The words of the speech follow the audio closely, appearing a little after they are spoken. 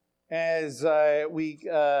as we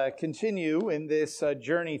continue in this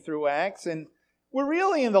journey through Acts. And we're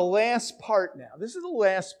really in the last part now. This is the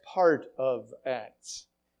last part of Acts.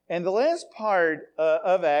 And the last part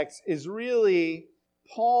of Acts is really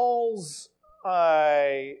Paul's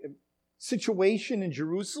situation in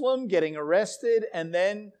Jerusalem, getting arrested, and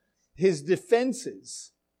then his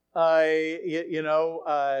defenses, that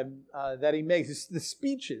he makes, the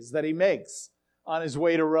speeches that he makes on his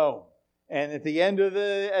way to Rome. And at the end of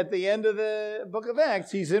the book of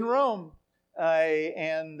Acts, he's in Rome,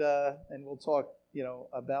 and we'll talk,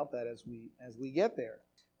 about that as we get there.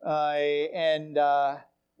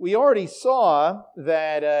 We already saw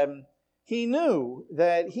that he knew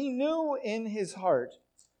in his heart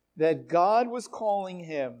that God was calling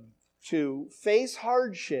him to face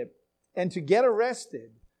hardship and to get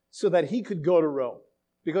arrested so that he could go to Rome,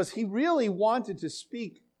 because he really wanted to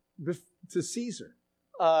speak to Caesar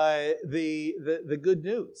the good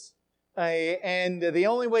news. And the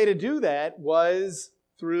only way to do that was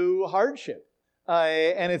through hardship.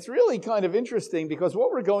 And it's really kind of interesting, because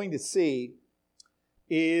what we're going to see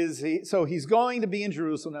is he's going to be in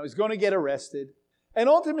Jerusalem now. He's going to get arrested. And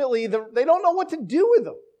ultimately, they don't know what to do with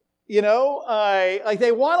him.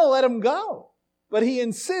 They want to let him go. But he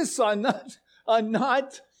insists on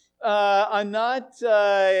not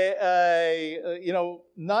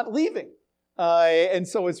leaving. And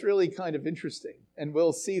so it's really kind of interesting. And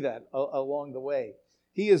we'll see that along the way.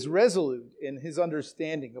 He is resolute in his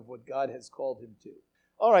understanding of what God has called him to.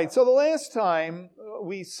 All right, so the last time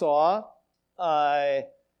we saw,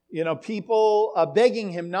 people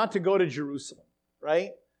begging him not to go to Jerusalem,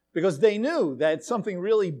 right? Because they knew that something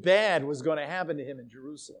really bad was going to happen to him in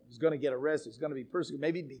Jerusalem. He's going to get arrested. He's going to be persecuted.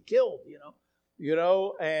 Maybe he'd be killed,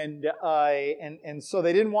 and so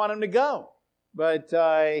they didn't want him to go. But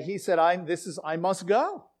he said, I must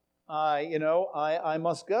go. I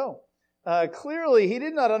must go. Clearly, he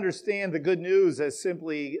did not understand the good news as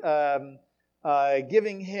simply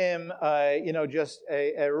giving him, just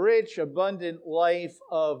a rich, abundant life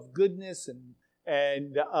of goodness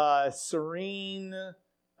and serene,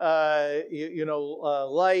 life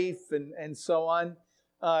and so on.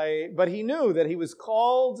 But he knew that he was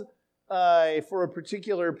called for a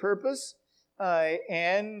particular purpose,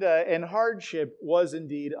 and hardship was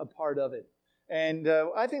indeed a part of it. And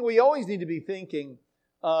I think we always need to be thinking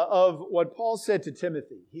of what Paul said to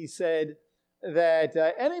Timothy. He said that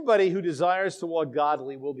anybody who desires to walk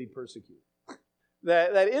godly will be persecuted.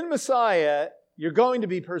 That in Messiah, you're going to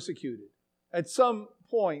be persecuted at some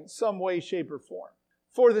point, some way, shape, or form,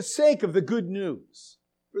 for the sake of the good news.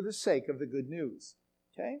 For the sake of the good news.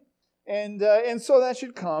 Okay? And so that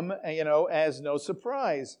should come, as no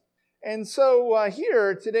surprise. And so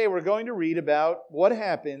here, today, we're going to read about what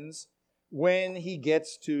happens when he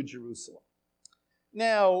gets to Jerusalem.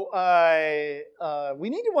 Now, we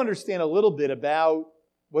need to understand a little bit about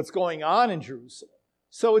what's going on in Jerusalem.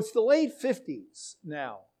 So it's the late 50s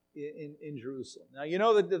now in Jerusalem. Now,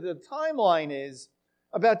 the timeline is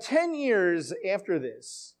about 10 years after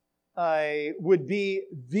this would be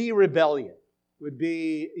the rebellion,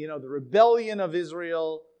 the rebellion of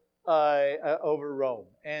Israel over Rome.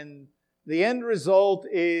 And the end result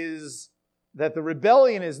is that the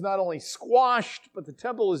rebellion is not only squashed, but the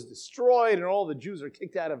temple is destroyed and all the Jews are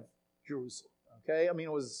kicked out of Jerusalem. Okay?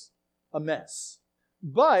 It was a mess.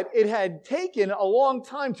 But it had taken a long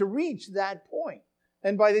time to reach that point.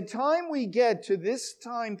 And by the time we get to this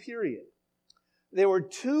time period, there were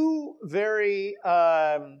two very,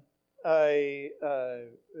 there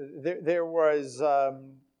was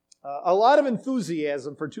a lot of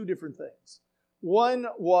enthusiasm for two different things. One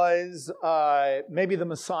was maybe the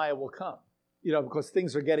Messiah will come. Because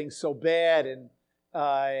things are getting so bad, and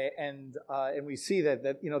we see that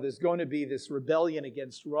there's going to be this rebellion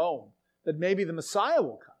against Rome, that maybe the Messiah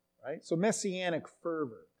will come, right? So messianic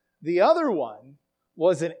fervor. The other one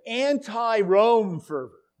was an anti-Rome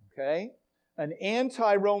fervor, okay? An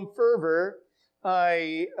anti-Rome fervor,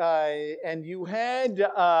 and you had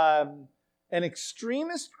an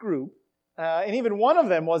extremist group, and even one of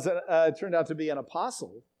them turned out to be an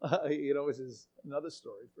apostle, which is another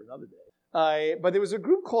story for another day. But there was a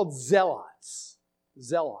group called Zealots.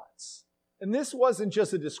 And this wasn't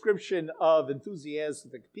just a description of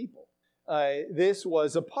enthusiastic people. This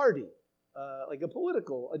was a party, like a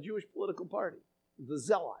Jewish political party, the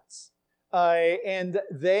Zealots. And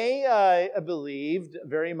they believed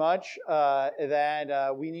very much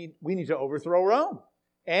that we need to overthrow Rome.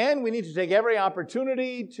 And we need to take every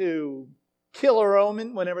opportunity to kill a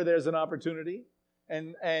Roman whenever there's an opportunity.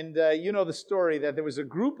 And the story that there was a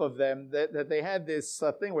group of them that they had this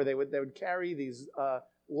thing where they would carry these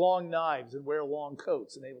long knives and wear long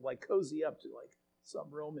coats, and they would like cozy up to like some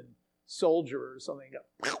Roman soldier or something,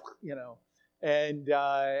 and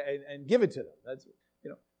give it to them. That's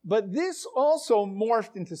But this also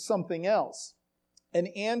morphed into something else, an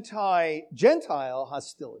anti-Gentile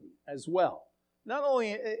hostility as well. Not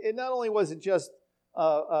only was it just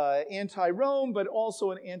anti-Rome, but also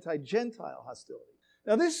an anti-Gentile hostility.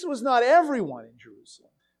 Now, this was not everyone in Jerusalem,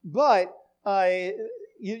 but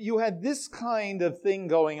you had this kind of thing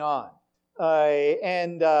going on.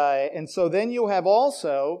 And so then you have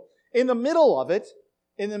also, in the middle of it,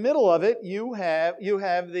 you have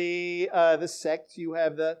the sect, you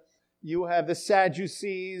have the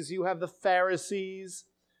Sadducees, you have the Pharisees,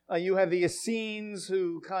 you have the Essenes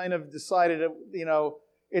who kind of decided,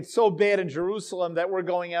 it's so bad in Jerusalem that we're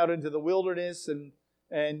going out into the wilderness, and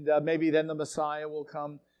maybe then the Messiah will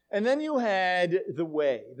come. And then you had the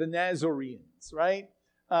Way, the Nazarenes, right,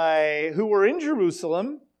 who were in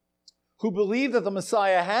Jerusalem, who believed that the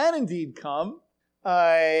Messiah had indeed come,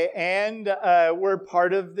 and were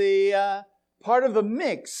part of the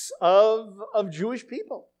mix of Jewish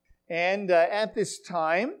people. And at this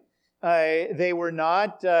time, they were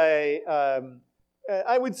not.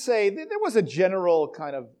 I would say there was a general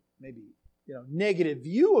kind of maybe negative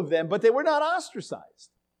view of them, but they were not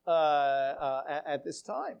ostracized at this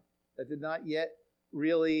time. That did not yet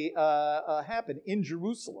really happen in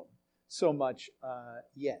Jerusalem so much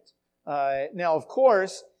yet. Now, of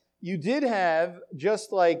course, you did have,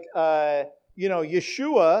 just like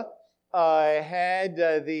Yeshua had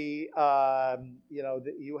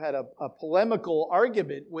you had a polemical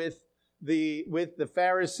argument with the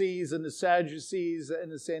Pharisees and the Sadducees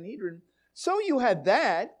and the Sanhedrin. So you had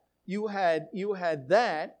that. You had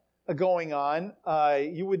that going on.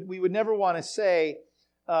 We would never want to say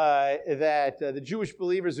that the Jewish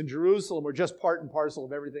believers in Jerusalem were just part and parcel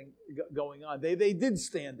of everything going on. They did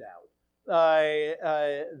stand out.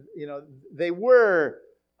 They were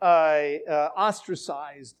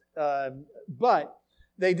ostracized, but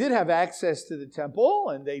they did have access to the temple,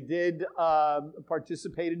 and they did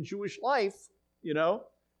participate in Jewish life,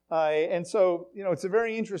 and so, it's a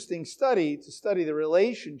very interesting study to study the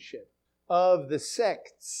relationship of the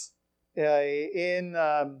sects in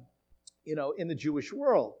the Jewish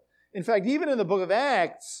world. In fact, even in the book of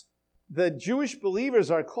Acts, the Jewish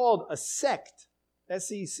believers are called a sect.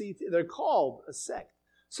 S-E-C-T. They're called a sect.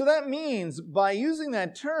 So that means, by using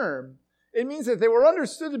that term, it means that they were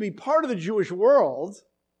understood to be part of the Jewish world,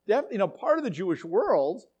 part of the Jewish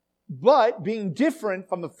world, but being different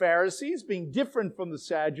from the Pharisees, being different from the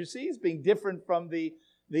Sadducees, being different from the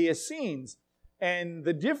Essenes. And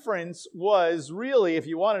the difference was really, if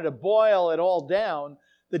you wanted to boil it all down,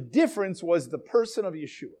 the difference was the person of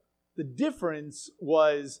Yeshua. The difference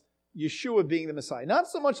was Yeshua being the Messiah. Not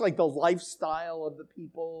so much like the lifestyle of the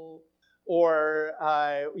people, or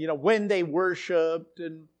when they worshipped,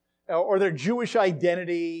 or their Jewish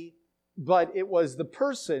identity, but it was the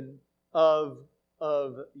person of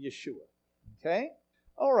Yeshua. Okay?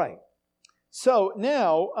 All right. So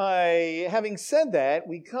now, having said that,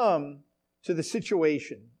 we come to the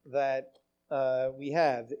situation that we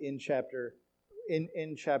have in chapter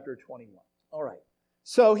 21. All right.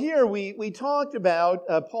 So here we talked about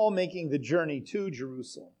Paul making the journey to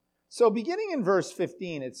Jerusalem. So beginning in verse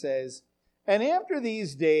 15, it says, "And after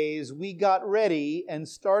these days we got ready and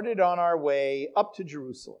started on our way up to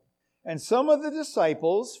Jerusalem. And some of the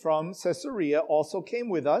disciples from Caesarea also came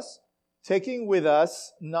with us, taking with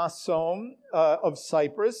us Mnason of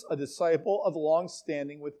Cyprus, a disciple of long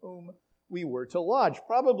standing with whom we were to lodge."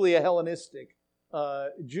 Probably a Hellenistic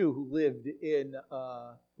Jew who lived in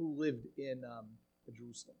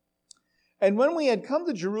Jerusalem. "And when we had come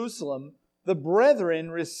to Jerusalem, the brethren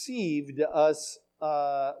received us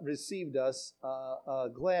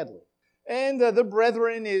gladly." And the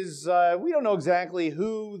brethren is, we don't know exactly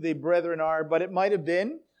who the brethren are, but it might have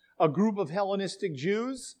been a group of Hellenistic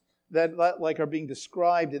Jews that are being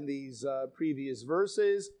described in these previous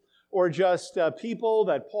verses, or just people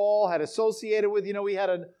that Paul had associated with. He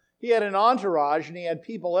had an entourage, and he had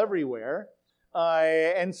people everywhere.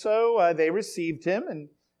 And so they received him,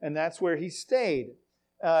 and that's where he stayed.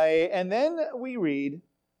 And then we read,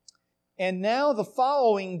 "And now the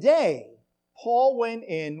following day, Paul went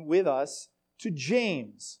in with us to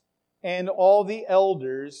James, and all the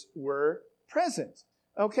elders were present."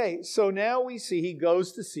 Okay, so now we see he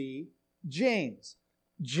goes to see James.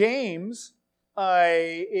 James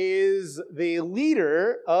is the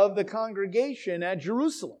leader of the congregation at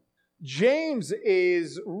Jerusalem. James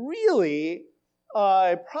is really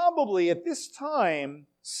probably at this time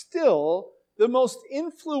still the most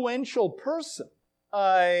influential person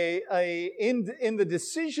in the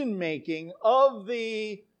decision making of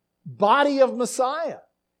the body of Messiah.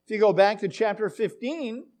 If you go back to chapter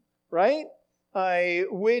 15, right,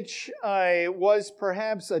 which was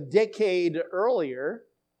perhaps a decade earlier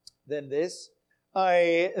than this,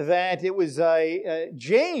 that it was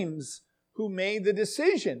James who made the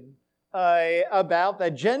decision about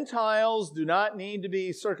that Gentiles do not need to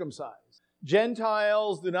be circumcised.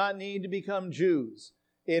 Gentiles do not need to become Jews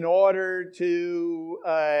in order to,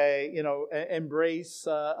 embrace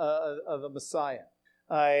the Messiah.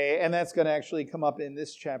 And that's going to actually come up in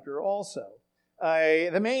this chapter also.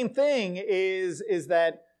 The main thing is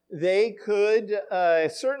that they could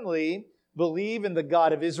certainly believe in the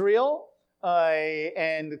God of Israel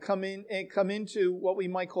and come into what we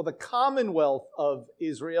might call the commonwealth of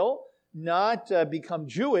Israel, not become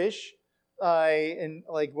Jewish, and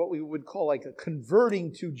like what we would call like a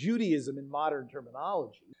converting to Judaism in modern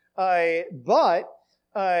terminology, but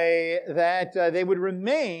that they would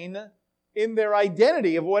remain in their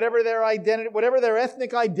identity of whatever their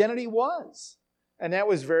ethnic identity was, and that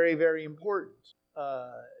was very, very important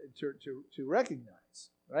to recognize,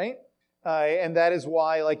 right? And that is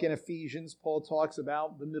why, like in Ephesians, Paul talks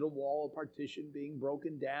about the middle wall of partition being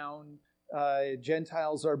broken down.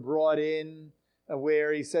 Gentiles are brought in,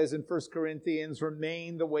 where he says in 1 Corinthians,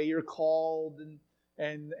 remain the way you're called,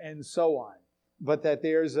 and so on. But that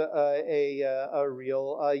there's a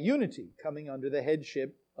real unity coming under the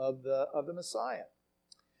headship of the Messiah.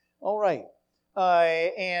 All right,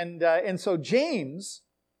 and so James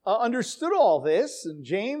understood all this, and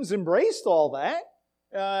James embraced all that.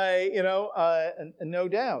 No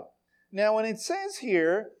doubt. Now, when it says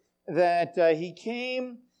here that he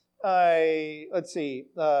came, now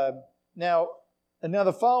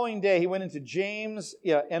the following day he went into James,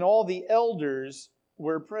 and all the elders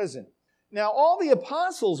were present. Now, all the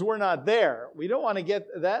apostles were not there. We don't want to get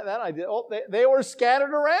that idea. They were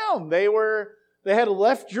scattered around. They had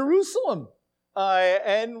left Jerusalem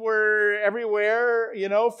and were everywhere,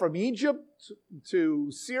 from Egypt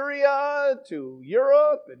to Syria to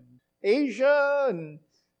Europe and Asia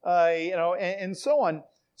and so on.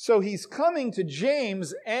 So he's coming to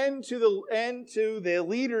James and to the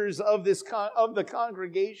leaders of the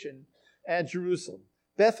congregation at Jerusalem.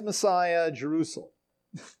 Beth Messiah, Jerusalem.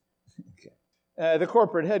 Okay. The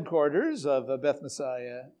corporate headquarters of Beth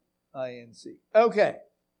Messiah INC. Okay.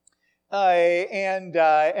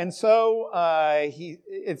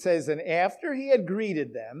 It says, and after he had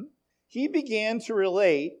greeted them, he began to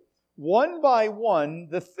relate one by one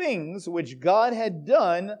the things which God had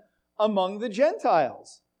done among the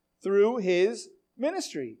Gentiles through his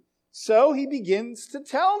ministry. So he begins to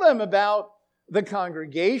tell them about the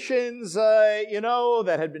congregations,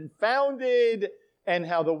 that had been founded, and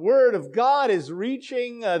how the word of God is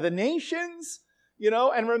reaching the nations,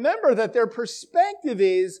 and remember that their perspective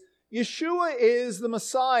is Yeshua is the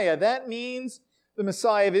Messiah. That means the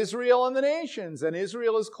Messiah of Israel and the nations, and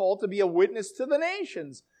Israel is called to be a witness to the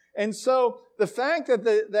nations. And so the fact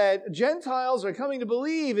that Gentiles are coming to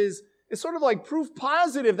believe is sort of like proof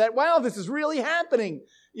positive that, wow, this is really happening.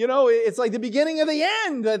 It's like the beginning of the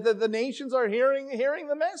end, that the nations are hearing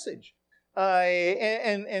the message.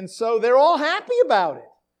 And so they're all happy about it,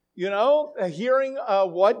 hearing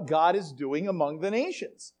what God is doing among the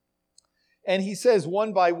nations. And he says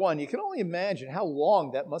one by one, you can only imagine how long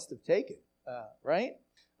that must have taken, right?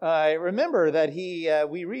 Remember that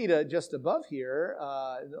we read just above here,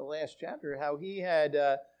 in the last chapter, how he had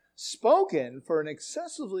spoken for an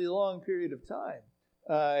excessively long period of time.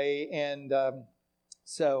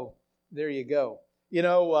 So there you go.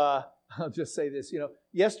 I'll just say this.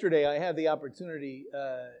 Yesterday I had the opportunity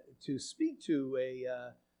to speak to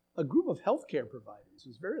a group of healthcare providers. It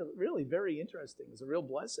was really very interesting. It was a real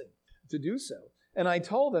blessing to do so. And I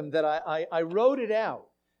told them that I wrote it out.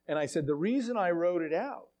 And I said, the reason I wrote it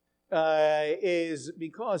out is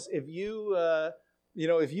because if you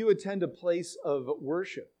attend a place of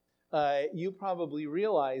worship, you probably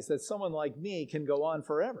realize that someone like me can go on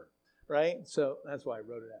forever, right? So that's why I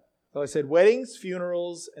wrote it out. So I said weddings,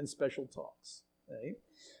 funerals, and special talks. Right?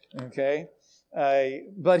 Okay.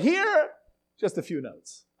 But here, just a few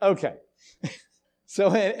notes. Okay.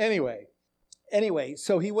 So anyway,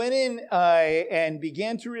 so he went in and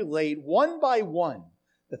began to relate one by one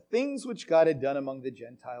the things which God had done among the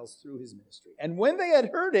Gentiles through his ministry. And when they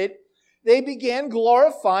had heard it, they began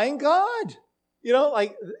glorifying God.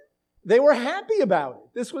 They were happy about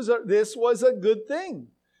it. This was a good thing.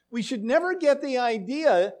 We should never get the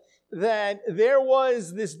idea that there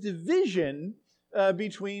was this division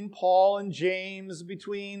between Paul and James,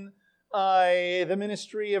 between the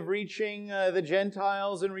ministry of reaching the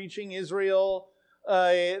Gentiles and reaching Israel,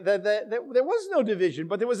 that there was no division,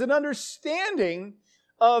 but there was an understanding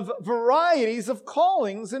of varieties of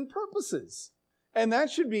callings and purposes. And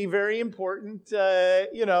that should be very important, to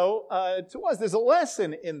us. There's a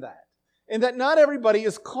lesson in that not everybody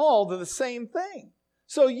is called to the same thing.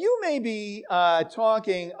 So you may be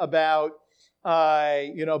talking about,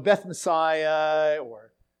 Beth Messiah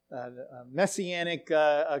or a Messianic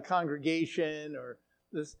congregation or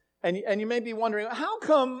this, and you may be wondering, how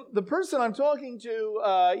come the person I'm talking to,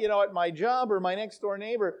 at my job or my next door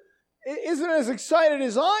neighbor isn't as excited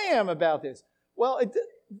as I am about this? Well, it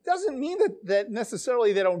doesn't mean that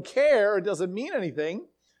necessarily they don't care. It doesn't mean anything.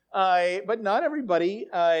 But not everybody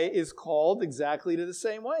is called exactly to the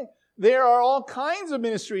same way. There are all kinds of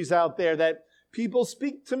ministries out there that people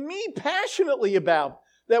speak to me passionately about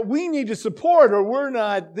that we need to support, or we're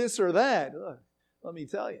not this or that. Let me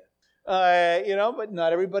tell you. But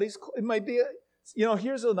not everybody's, it might be,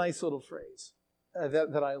 here's a nice little phrase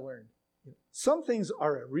that I learned. Some things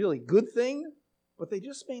are a really good thing, but they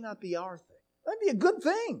just may not be our thing. Might be a good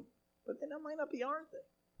thing, but that might not be our thing.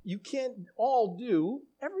 You can't all do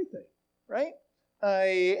everything, right?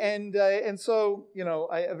 And so,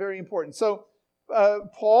 very important. So,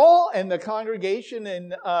 Paul and the congregation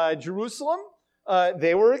in Jerusalem,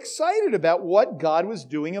 they were excited about what God was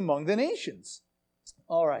doing among the nations.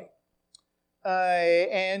 All right.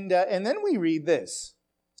 And then we read this.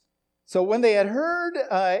 So when they had heard,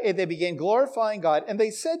 they began glorifying God, and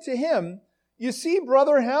they said to him, "You see,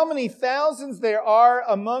 brother, how many thousands there are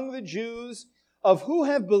among the Jews of who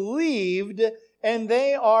have believed, and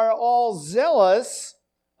they are all zealous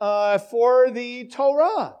for the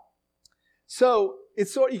Torah." So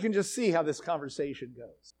it's you can just see how this conversation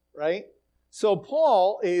goes, right? So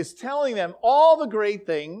Paul is telling them all the great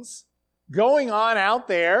things going on out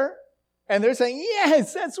there, and they're saying,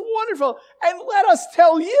 "Yes, that's wonderful. And let us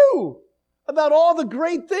tell you about all the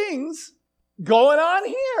great things going on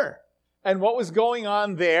here." And what was going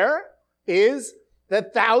on there is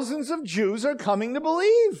that thousands of Jews are coming to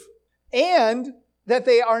believe, and that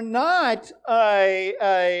they are not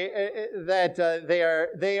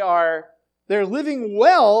they're living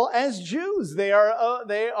well as Jews. They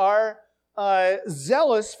are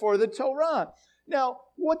zealous for the Torah. Now,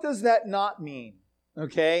 what does that not mean?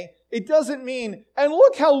 Okay, it doesn't mean, and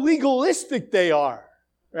look how legalistic they are,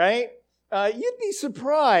 right? You'd be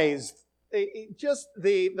surprised. Just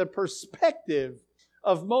the perspective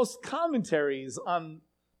of most commentaries on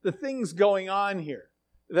the things going on here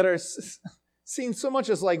that are seen so much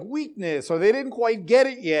as like weakness, or they didn't quite get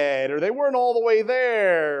it yet, or they weren't all the way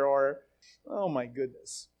there, or, oh my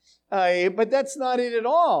goodness. But that's not it at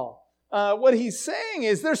all. What he's saying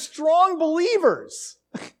is they're strong believers.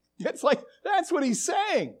 It's like, that's what he's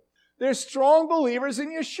saying. They're strong believers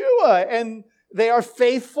in Yeshua, and they are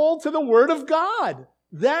faithful to the Word of God.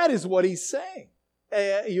 That is what he's saying.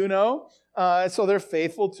 So they're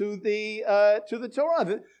faithful to the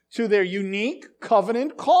Torah, to their unique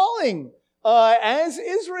covenant calling as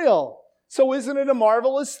Israel. So isn't it a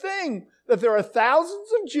marvelous thing that there are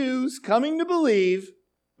thousands of Jews coming to believe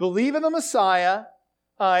in the Messiah,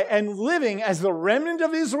 and living as the remnant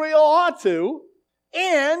of Israel ought to,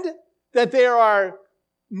 and that there are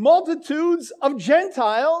multitudes of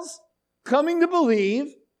Gentiles coming to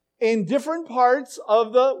believe in different parts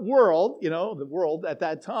of the world, the world at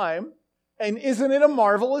that time. And isn't it a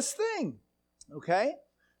marvelous thing? Okay?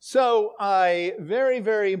 So, very,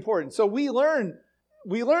 very important. So we learn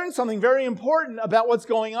something very important about what's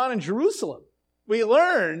going on in Jerusalem. We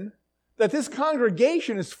learn that this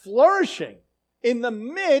congregation is flourishing in the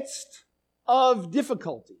midst of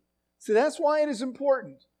difficulty. So that's why it is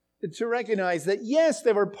important to recognize that, yes,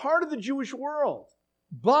 they were part of the Jewish world,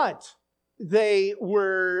 but they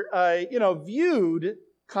were, viewed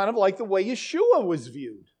kind of like the way Yeshua was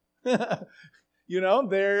viewed. They're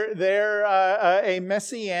a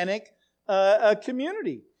messianic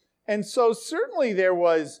community. And so certainly there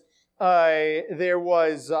was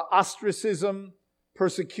ostracism,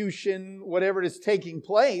 persecution, whatever is taking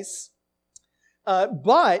place.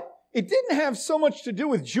 But it didn't have so much to do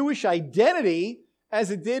with Jewish identity as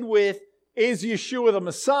it did with, is Yeshua the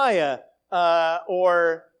Messiah,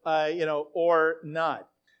 or not.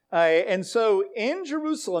 And so in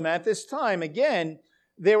Jerusalem at this time, again,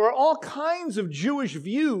 there were all kinds of Jewish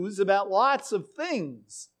views about lots of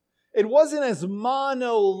things. It wasn't as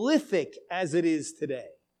monolithic as it is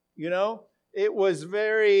today. It was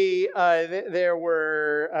very, there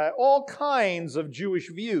were all kinds of Jewish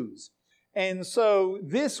views. And so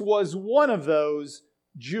this was one of those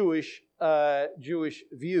Jewish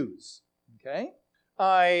views. Okay?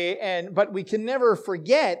 But we can never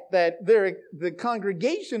forget that the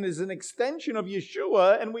congregation is an extension of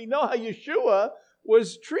Yeshua, and we know how Yeshua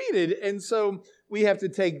was treated. And so we have to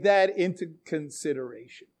take that into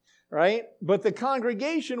consideration, right? But the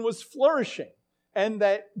congregation was flourishing, and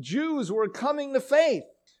that Jews were coming to faith,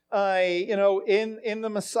 in the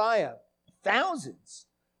Messiah. Thousands.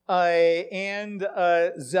 And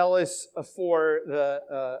zealous for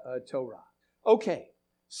the Torah. Okay,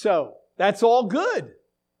 so that's all good,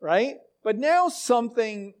 right? But now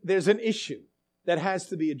there's an issue that has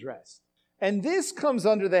to be addressed. And this comes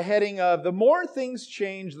under the heading of the more things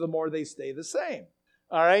change, the more they stay the same.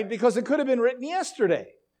 All right? Because it could have been written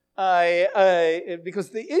yesterday. Because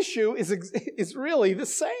the issue is really the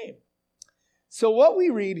same. So what we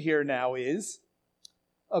read here now is,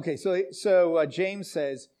 okay, so James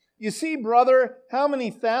says, "You see, brother, how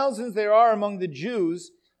many thousands there are among the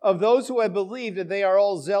Jews of those who have believed that they are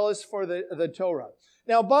all zealous for the Torah."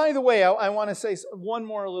 Now, by the way, I want to say one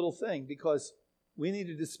more little thing, because we need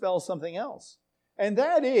to dispel something else. And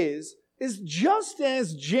that is just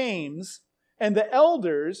as James and the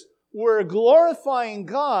elders were glorifying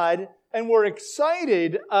God and were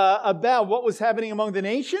excited about what was happening among the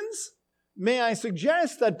nations, may I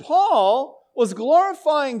suggest that Paul was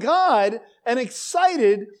glorifying God and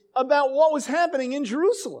excited about what was happening in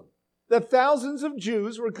Jerusalem. That thousands of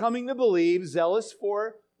Jews were coming to believe, zealous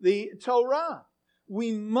for the Torah.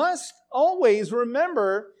 We must always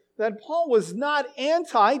remember that Paul was not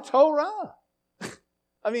anti-Torah.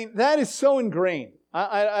 I mean, that is so ingrained.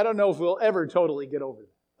 I don't know if we'll ever totally get over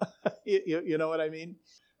that. You know what I mean?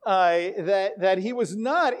 That he was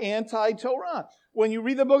not anti-Torah. When you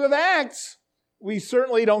read the book of Acts, we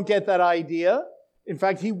certainly don't get that idea. In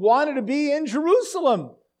fact, he wanted to be in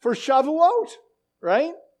Jerusalem for Shavuot,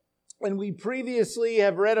 right? And we previously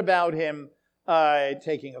have read about him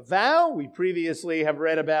taking a vow. We previously have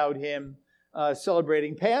read about him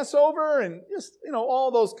celebrating Passover, and just,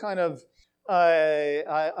 all those kind of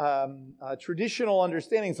traditional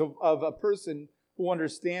understandings of a person who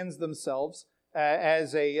understands themselves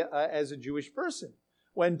as a Jewish person.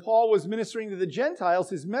 When Paul was ministering to the Gentiles,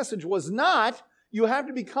 his message was not, you have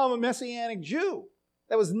to become a Messianic Jew.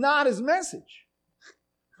 That was not his message.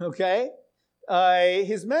 Okay?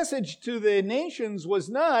 His message to the nations was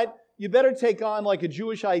not, you better take on like a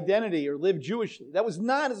Jewish identity or live Jewishly. That was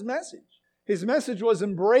not his message. His message was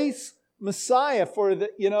embrace Messiah for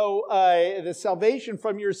the salvation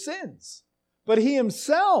from your sins. But he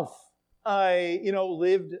himself,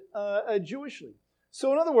 lived Jewishly.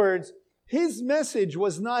 So in other words, his message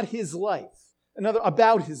was not his life.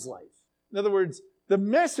 About his life. In other words, the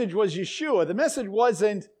message was Yeshua. The message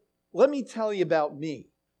wasn't, let me tell you about me.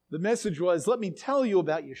 The message was, let me tell you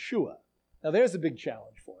about Yeshua. Now there's a big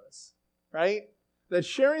challenge for us, right? That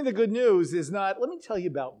sharing the good news is not, let me tell you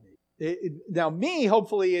about me. Now me,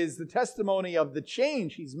 hopefully, is the testimony of the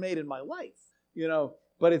change he's made in my life,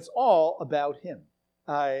 but it's all about him.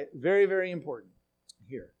 Very, very important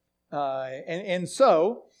here.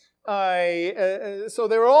 So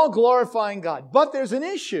they're all glorifying God. But there's an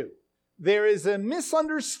issue. There is a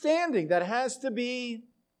misunderstanding that has to be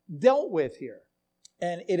dealt with here.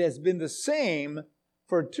 And it has been the same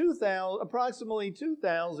for approximately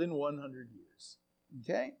 2,100 years.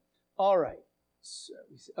 Okay? All right.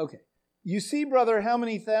 Okay. You see, brother, how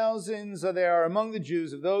many thousands there are among the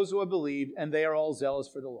Jews of those who have believed, and they are all zealous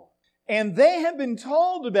for the law. And they have been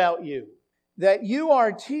told about you that you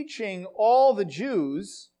are teaching all the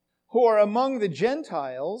Jews who are among the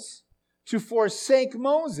Gentiles to forsake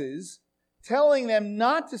Moses, telling them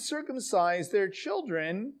not to circumcise their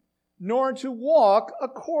children, nor to walk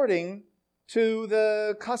according to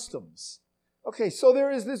the customs. Okay, so there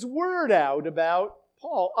is this word out about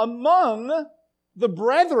Paul among the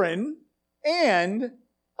brethren and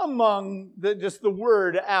among just the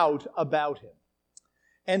word out about him.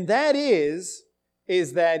 And that is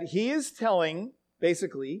that he is telling,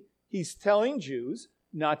 basically, he's telling Jews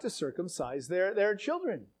not to circumcise their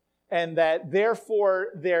children. And that therefore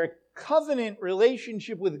their covenant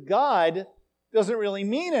relationship with God doesn't really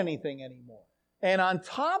mean anything anymore. And on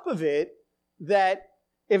top of it, that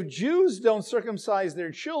if Jews don't circumcise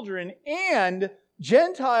their children and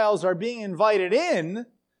Gentiles are being invited in,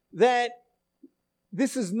 that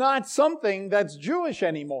this is not something that's Jewish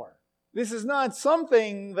anymore. This is not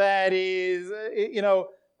something that is,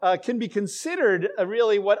 can be considered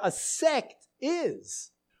really what a sect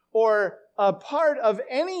is, or a part of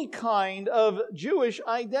any kind of Jewish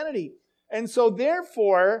identity. And so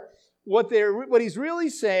therefore, what he's really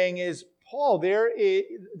saying is, Paul,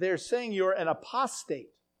 they're saying you're an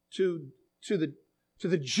apostate to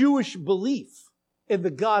the Jewish belief in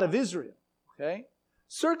the God of Israel. Okay?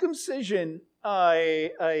 circumcision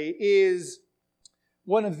is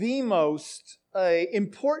one of the most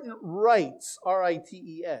important rites,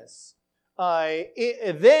 rites,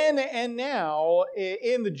 then and now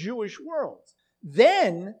in the Jewish world.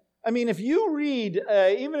 Then, I mean, if you read,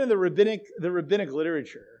 even in the rabbinic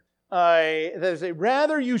literature, they say,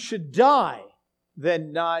 rather you should die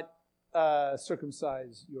than not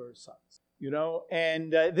circumcise your sons. You know,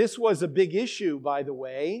 and this was a big issue, by the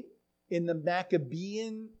way, in the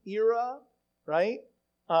Maccabean era, right?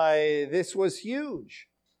 This was huge.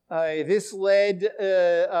 This led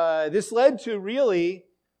to really,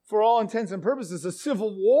 for all intents and purposes, a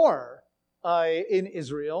civil war in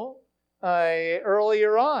Israel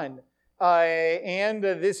earlier on. And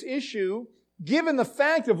this issue, given the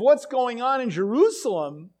fact of what's going on in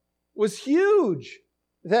Jerusalem, was huge.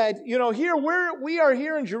 That, you know, here we are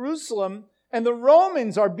here in Jerusalem, and the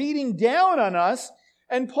Romans are beating down on us,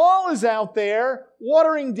 and Paul is out there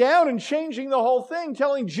watering down and changing the whole thing,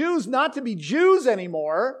 telling Jews not to be Jews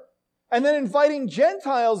anymore, and then inviting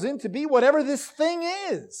Gentiles in to be whatever this thing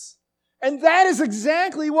is. And that is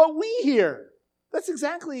exactly what we hear. That's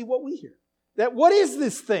exactly what we hear. That what is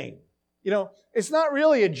this thing? You know, it's not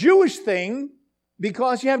really a Jewish thing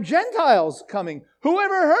because you have Gentiles coming. Who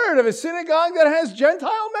ever heard of a synagogue that has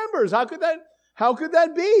Gentile members? How could that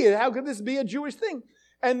be? How could this be a Jewish thing?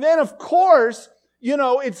 And then, of course, you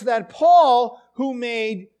know, it's that Paul who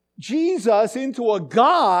made Jesus into a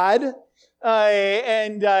god, you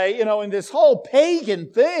know, in this whole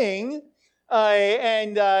pagan thing, you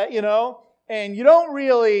know, and you're not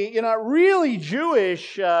really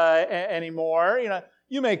Jewish anymore. You know,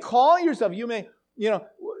 you may call yourself,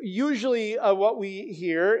 usually what we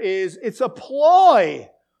hear is it's a ploy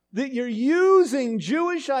that you're using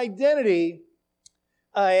Jewish identity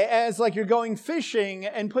as like you're going fishing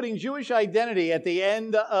and putting Jewish identity at the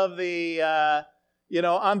end of the,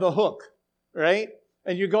 on the hook, right?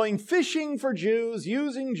 And you're going fishing for Jews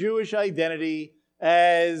using Jewish identity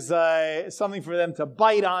as something for them to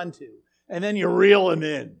bite onto. And then you reel them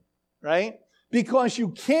in, right? Because you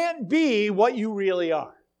can't be what you really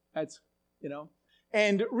are. That's, you know.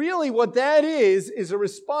 And really what that is a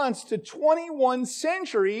response to 21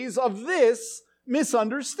 centuries of this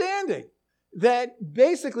misunderstanding. That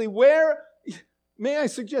basically where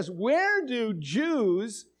do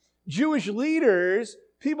Jewish leaders,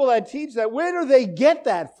 people that teach that, where do they get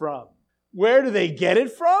that from? Where do they get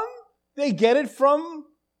it from? They get it from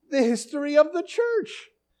the history of the church.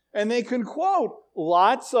 And they can quote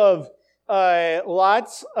lots of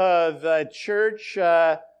church,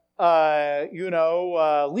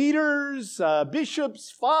 leaders,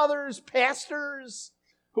 bishops, fathers, pastors,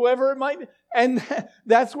 whoever it might be. And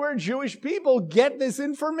that's where Jewish people get this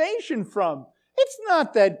information from. It's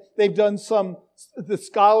not that they've done the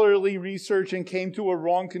scholarly research and came to a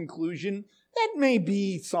wrong conclusion. That may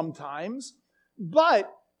be sometimes.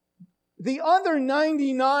 But the other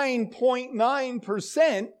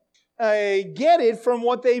 99.9% get it from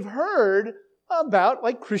what they've heard about,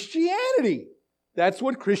 like, Christianity. That's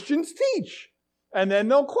what Christians teach. And then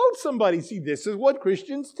they'll quote somebody, see, this is what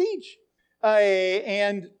Christians teach.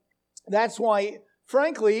 And that's why,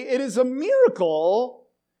 frankly, it is a miracle.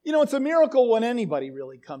 You know, it's a miracle when anybody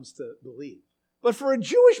really comes to believe. But for a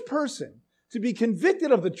Jewish person to be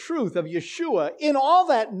convicted of the truth of Yeshua in all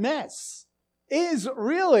that mess is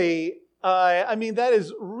really, that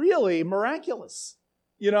is really miraculous.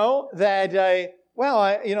 You know, that,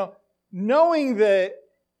 knowing that,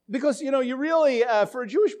 because, you really, for a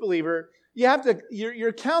Jewish believer,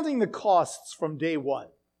 you're counting the costs from day one.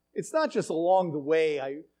 It's not just along the way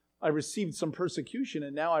I received some persecution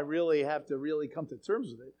and now I really have to really come to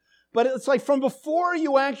terms with it. But it's like from before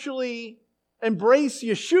you actually embrace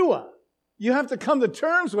Yeshua, you have to come to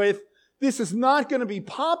terms with, this is not going to be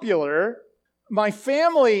popular. My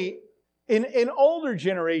family, in older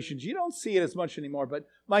generations, you don't see it as much anymore, but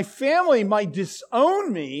my family might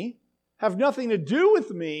disown me, have nothing to do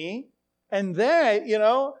with me, and that,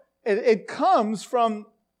 it comes from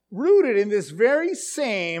rooted in this very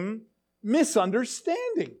same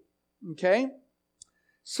misunderstanding. Okay?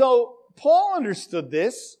 So Paul understood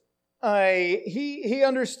this. He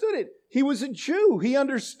understood it. He was a Jew. He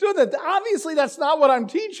understood that obviously that's not what I'm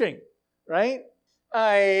teaching, right?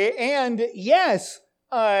 And yes,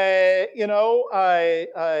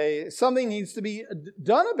 something needs to be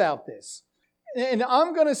done about this. And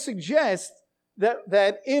I'm going to suggest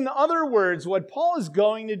that in other words, what Paul is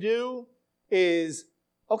going to do is,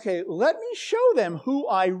 okay, let me show them who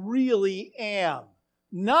I really am.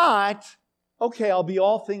 Not, okay, I'll be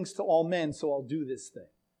all things to all men, so I'll do this thing.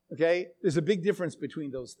 Okay? There's a big difference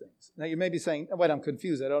between those things. Now, you may be saying, wait, I'm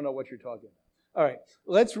confused. I don't know what you're talking about. All right,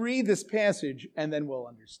 let's read this passage and then we'll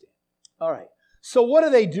understand. All right, so what do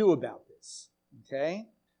they do about this? Okay,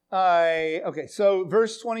 so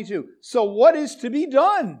verse 22. So what is to be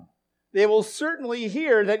done? They will certainly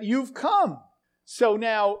hear that you've come. So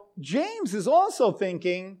now James is also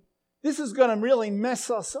thinking, this is going to really mess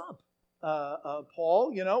us up,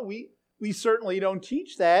 Paul. You know, we certainly don't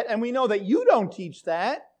teach that, and we know that you don't teach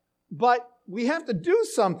that, but we have to do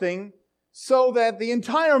something so that the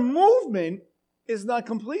entire movement is not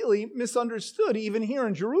completely misunderstood, even here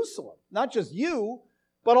in Jerusalem. Not just you,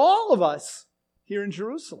 but all of us here in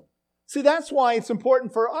Jerusalem. See, that's why it's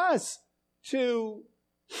important for us to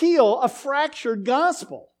heal a fractured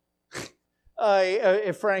gospel,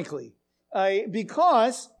 frankly.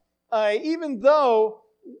 Because even though,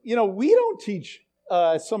 we don't teach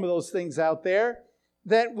some of those things out there,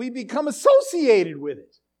 that we become associated with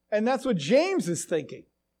it. And that's what James is thinking.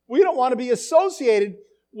 We don't want to be associated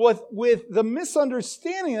with the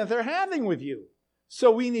misunderstanding that they're having with you.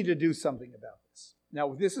 So we need to do something about this.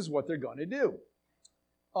 Now, this is what they're going to do.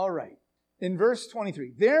 All right. In verse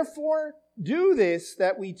 23, therefore, do this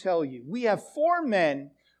that we tell you. We have 4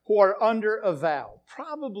 men who are under a vow,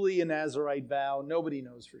 probably a Nazirite vow. Nobody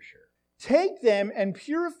knows for sure. Take them and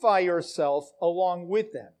purify yourself along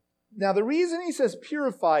with them. Now, the reason he says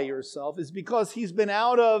purify yourself is because he's been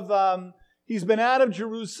out of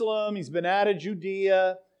Jerusalem. He's been out of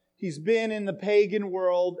Judea. He's been in the pagan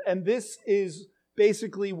world. And this is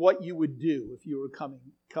basically what you would do if you were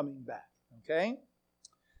coming back. Okay?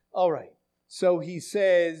 All right. So he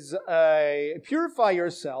says, purify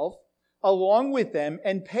yourself along with them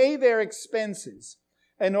and pay their expenses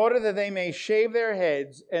in order that they may shave their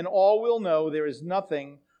heads, and all will know there is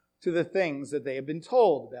nothing to the things that they have been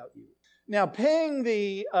told about you. Now, paying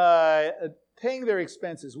their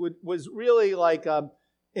expenses was really like,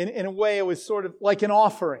 in a way, it was sort of like an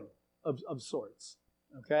offering of sorts.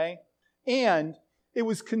 Okay? And it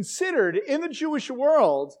was considered in the Jewish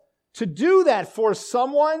world, to do that for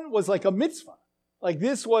someone was like a mitzvah. Like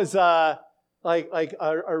this was like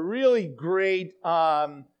a really great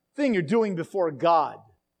thing you're doing before God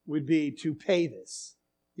would be to pay this,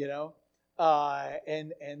 and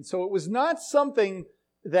so it was not something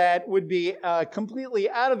that would be completely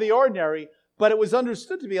out of the ordinary, but it was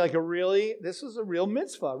understood to be like this was a real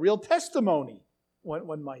mitzvah, a real testimony,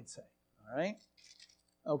 one might say. All right,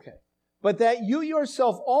 okay. But that you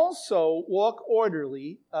yourself also walk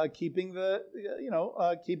orderly, keeping the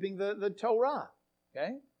Torah.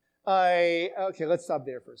 Okay. Okay. Let's stop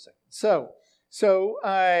there for a second. So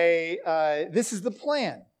this is the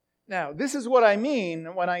plan. Now, this is what I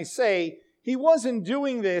mean when I say he wasn't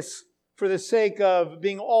doing this for the sake of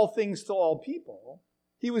being all things to all people.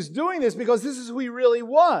 He was doing this because this is who he really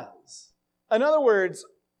was. In other words,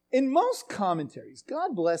 in most commentaries,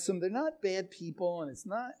 God bless them, they're not bad people, and it's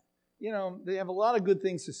not. They have a lot of good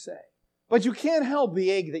things to say. But you can't help the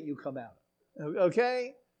egg that you come out of.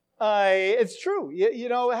 Okay? It's true. You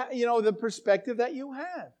know the perspective that you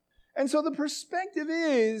have. And so the perspective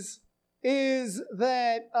is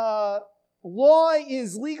that law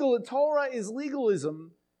is legal, Torah is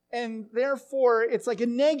legalism, and therefore it's like a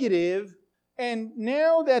negative. And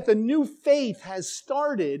now that the new faith has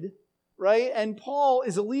started, right, and Paul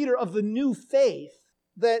is a leader of the new faith,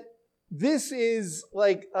 that this is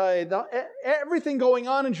like everything going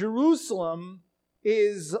on in Jerusalem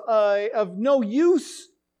is of no use.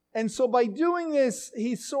 And so by doing this,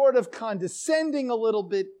 he's sort of condescending a little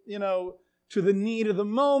bit, to the need of the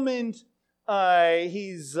moment.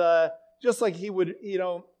 He's just like he would,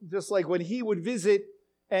 just like when he would visit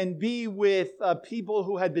and be with people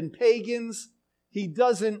who had been pagans, he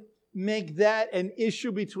doesn't make that an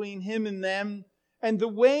issue between him and them. And the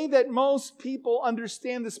way that most people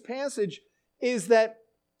understand this passage is that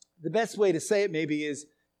the best way to say it maybe is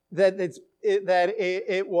that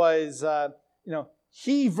it was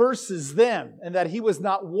he versus them, and that he was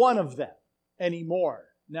not one of them anymore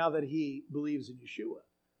now that he believes in Yeshua.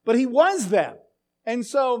 But he was them. And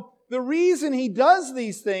so the reason he does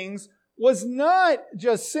these things was not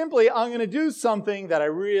just simply, I'm going to do something that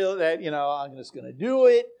I'm just going to do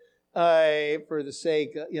it for the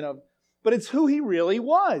sake, but it's who he really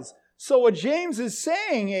was. So what James is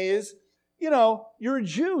saying is, you're a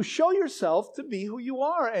Jew. Show yourself to be who you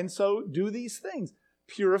are. And so do these things.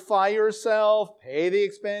 Purify yourself, pay the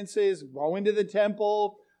expenses, go into the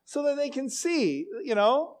temple so that they can see,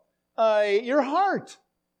 your heart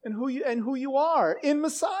and who you are in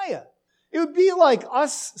Messiah. It would be like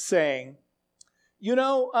us saying,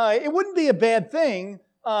 it wouldn't be a bad thing,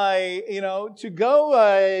 to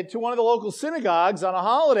go to one of the local synagogues on a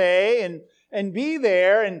holiday and be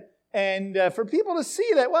there And for people to see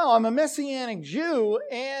that, well, I'm a Messianic Jew,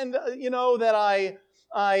 and that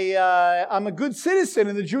I'm a good citizen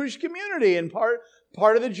in the Jewish community and part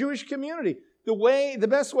of the Jewish community. The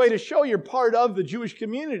best way to show you're part of the Jewish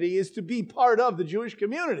community is to be part of the Jewish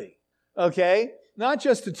community. Okay? Not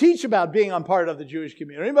just to teach about being on part of the Jewish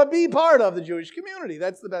community, but be part of the Jewish community.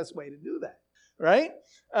 That's the best way to do that. Right?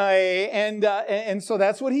 And so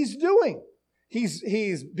that's what he's doing.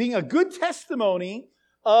 He's being a good testimony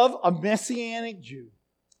of a Messianic Jew,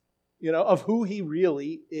 of who he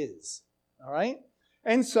really is. All right?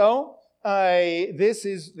 And so this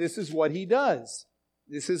is what he does.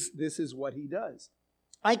 This is what he does.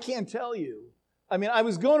 I can't tell you. I mean, I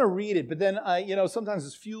was going to read it, but then sometimes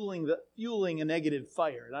it's fueling a negative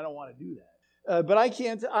fire, and I don't want to do that. But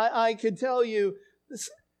I could tell you this,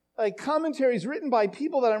 commentaries written by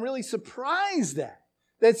people that I'm really surprised at,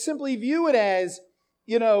 that simply view it as,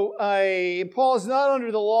 Paul is not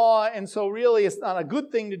under the law, and so really it's not a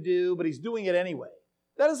good thing to do, but he's doing it anyway.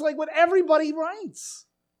 That is like what everybody writes.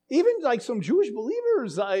 Even like some Jewish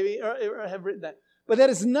believers have written that. But that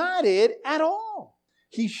is not it at all.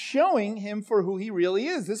 He's showing him for who he really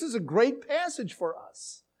is. This is a great passage for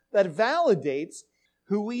us that validates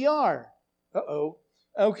who we are.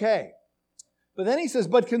 Okay. But then he says,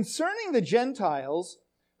 but concerning the Gentiles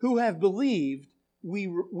who have believed,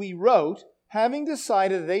 we wrote, having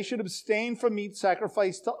decided that they should abstain from meat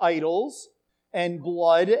sacrificed to idols and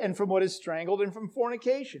blood and from what is strangled and from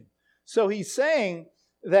fornication. So he's saying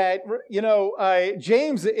that,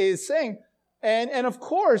 James is saying, and of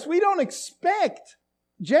course, we don't expect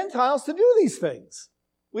Gentiles to do these things.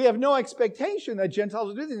 We have no expectation that Gentiles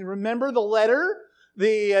will do these things. Remember the letter,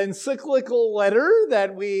 the encyclical letter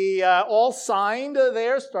that we all signed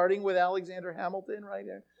there, starting with Alexander Hamilton right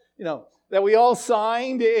there, that we all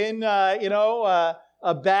signed in,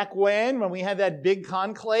 back when we had that big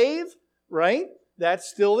conclave, right? That's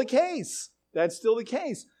still the case.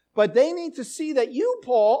 But they need to see that you,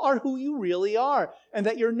 Paul, are who you really are, and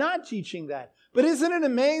that you're not teaching that. But isn't it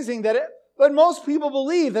amazing but most people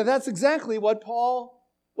believe that that's exactly what Paul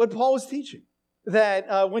was teaching.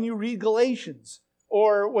 That when you read Galatians,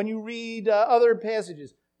 or when you read other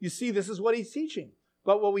passages, you see this is what he's teaching.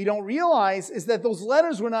 But what we don't realize is that those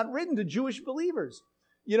letters were not written to Jewish believers.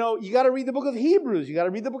 You got to read the book of Hebrews. You got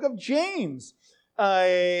to read the book of James,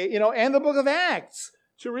 and the book of Acts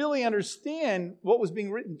to really understand what was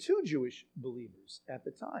being written to Jewish believers at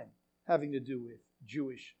the time, having to do with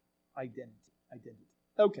Jewish identity.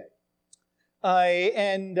 Okay.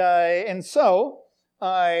 And so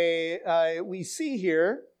we see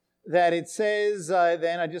here that it says,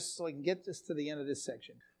 then so I can get this to the end of this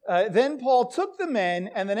section. Then Paul took the men,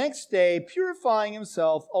 and the next day, purifying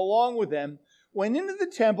himself along with them, went into the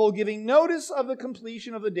temple, giving notice of the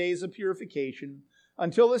completion of the days of purification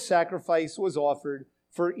until the sacrifice was offered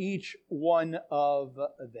for each one of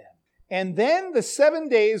them. And then the 7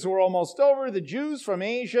 days were almost over. The Jews from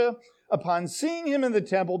Asia, upon seeing him in the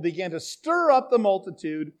temple, began to stir up the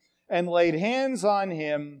multitude and laid hands on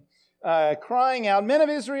him, crying out, "Men of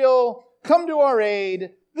Israel, come to our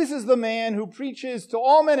aid. This is the man who preaches to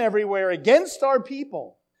all men everywhere against our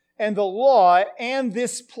people and the law and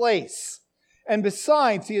this place. And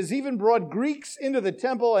besides, he has even brought Greeks into the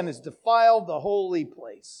temple and has defiled the holy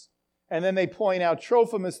place." And then they point out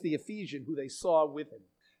Trophimus the Ephesian, who they saw with him.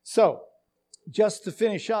 So, just to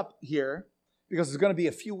finish up here, because it's going to be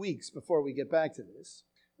a few weeks before we get back to this,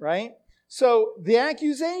 right? So, the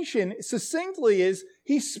accusation succinctly is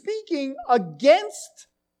he's speaking against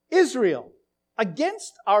Israel,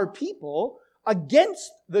 against our people,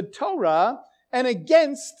 against the Torah, and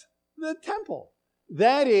against the temple.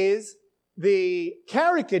 That is the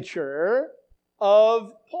caricature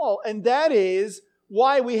of Paul. And that is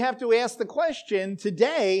why we have to ask the question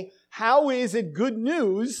today, how is it good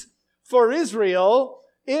news for Israel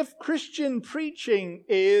if Christian preaching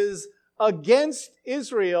is against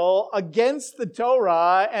Israel, against the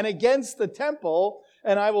Torah, and against the temple?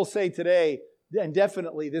 And I will say today, and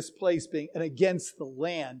definitely this place being and against the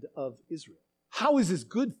land of Israel. How is this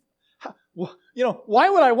good? Why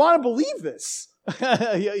would I want to believe this?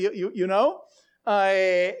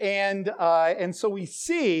 And so we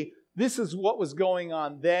see this is what was going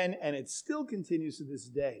on then, and it still continues to this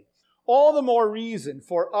day. All the more reason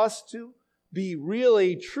for us to be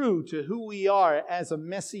really true to who we are as a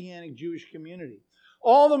Messianic Jewish community.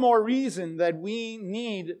 All the more reason that we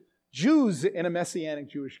need Jews in a Messianic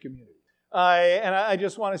Jewish community. And I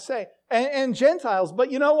just want to say, and Gentiles, but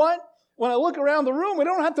you know what? When I look around the room, we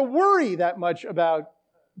don't have to worry that much about,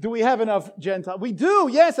 do we have enough Gentiles? We do,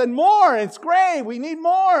 yes, and more. It's great. We need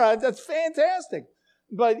more. That's fantastic.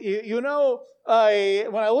 But, when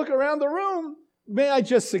I look around the room, may I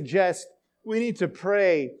just suggest we need to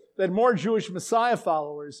pray that more Jewish Messiah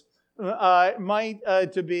followers might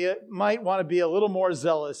want to be a little more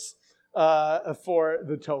zealous for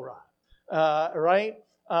the Torah, right?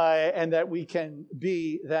 And that we can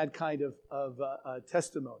be that kind of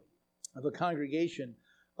testimony of a congregation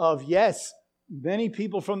of, yes, many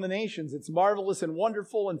people from the nations. It's marvelous and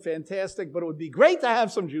wonderful and fantastic, but it would be great to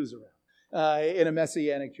have some Jews around in a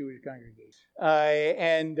Messianic Jewish congregation.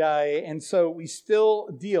 And so we still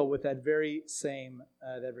deal with that very same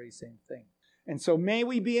thing. And so may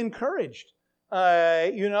we be encouraged,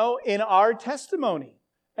 in our testimony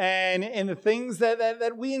and in the things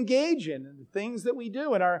that we engage in and the things that we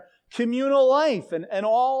do in our communal life and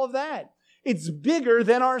all of that. It's bigger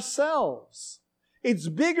than ourselves. It's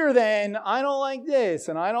bigger than, I don't like this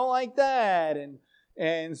and I don't like that.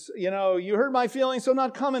 And you hurt my feelings, so I'm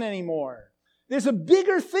not coming anymore. There's a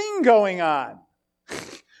bigger thing going on.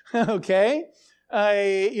 Okay?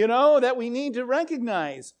 That we need to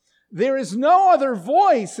recognize. There is no other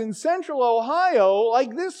voice in Central Ohio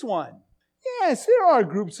like this one. Yes, there are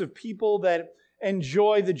groups of people that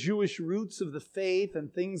enjoy the Jewish roots of the faith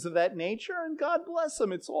and things of that nature, and God bless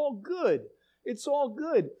them. It's all good. It's all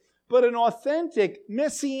good. But an authentic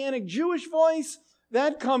Messianic Jewish voice,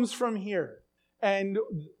 that comes from here. And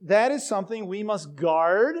that is something we must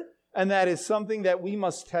guard, and that is something that we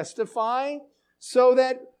must testify so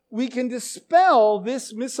that we can dispel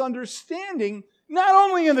this misunderstanding, not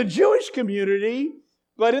only in the Jewish community,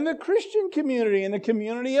 but in the Christian community, in the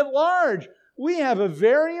community at large. We have a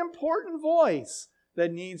very important voice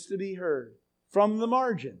that needs to be heard from the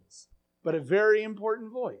margins, but a very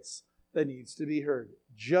important voice that needs to be heard,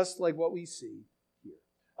 just like what we see here.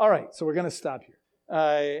 All right, so we're going to stop here.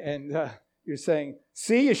 You're saying,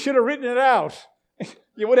 see, you should have written it out.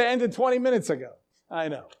 You would have ended 20 minutes ago. I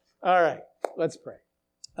know. All right, let's pray.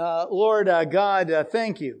 Lord God,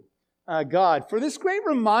 thank you, God, for this great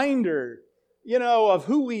reminder, of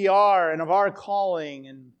who we are and of our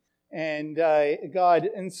calling and God.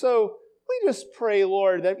 And so we just pray,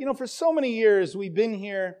 Lord, that, for so many years we've been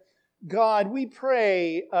here. God, we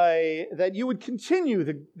pray that you would continue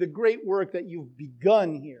the great work that you've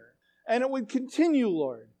begun here. And it would continue,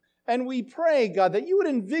 Lord. And we pray, God, that you would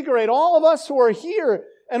invigorate all of us who are here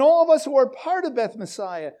and all of us who are part of Beth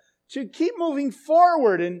Messiah to keep moving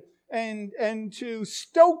forward and to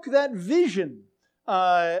stoke that vision,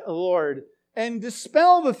 Lord, and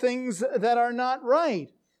dispel the things that are not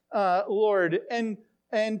right, Lord,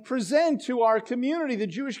 and present to our community, the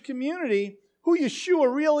Jewish community, who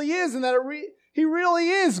Yeshua really is, and that he really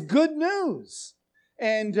is good news.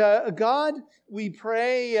 And God, we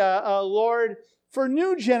pray, Lord, for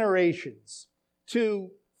new generations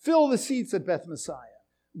to fill the seats at Beth Messiah.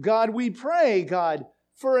 God, we pray, God,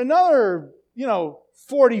 for another,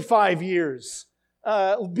 45 years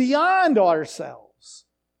beyond ourselves,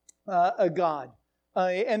 God,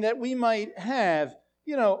 and that we might have,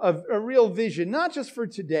 a real vision, not just for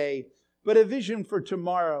today, but a vision for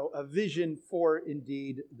tomorrow, a vision for,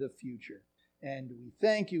 indeed, the future. And we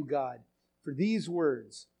thank you, God, for these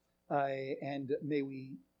words, and may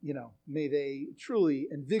we, may they truly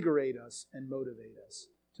invigorate us and motivate us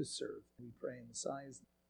to serve. We pray in Messiah's name.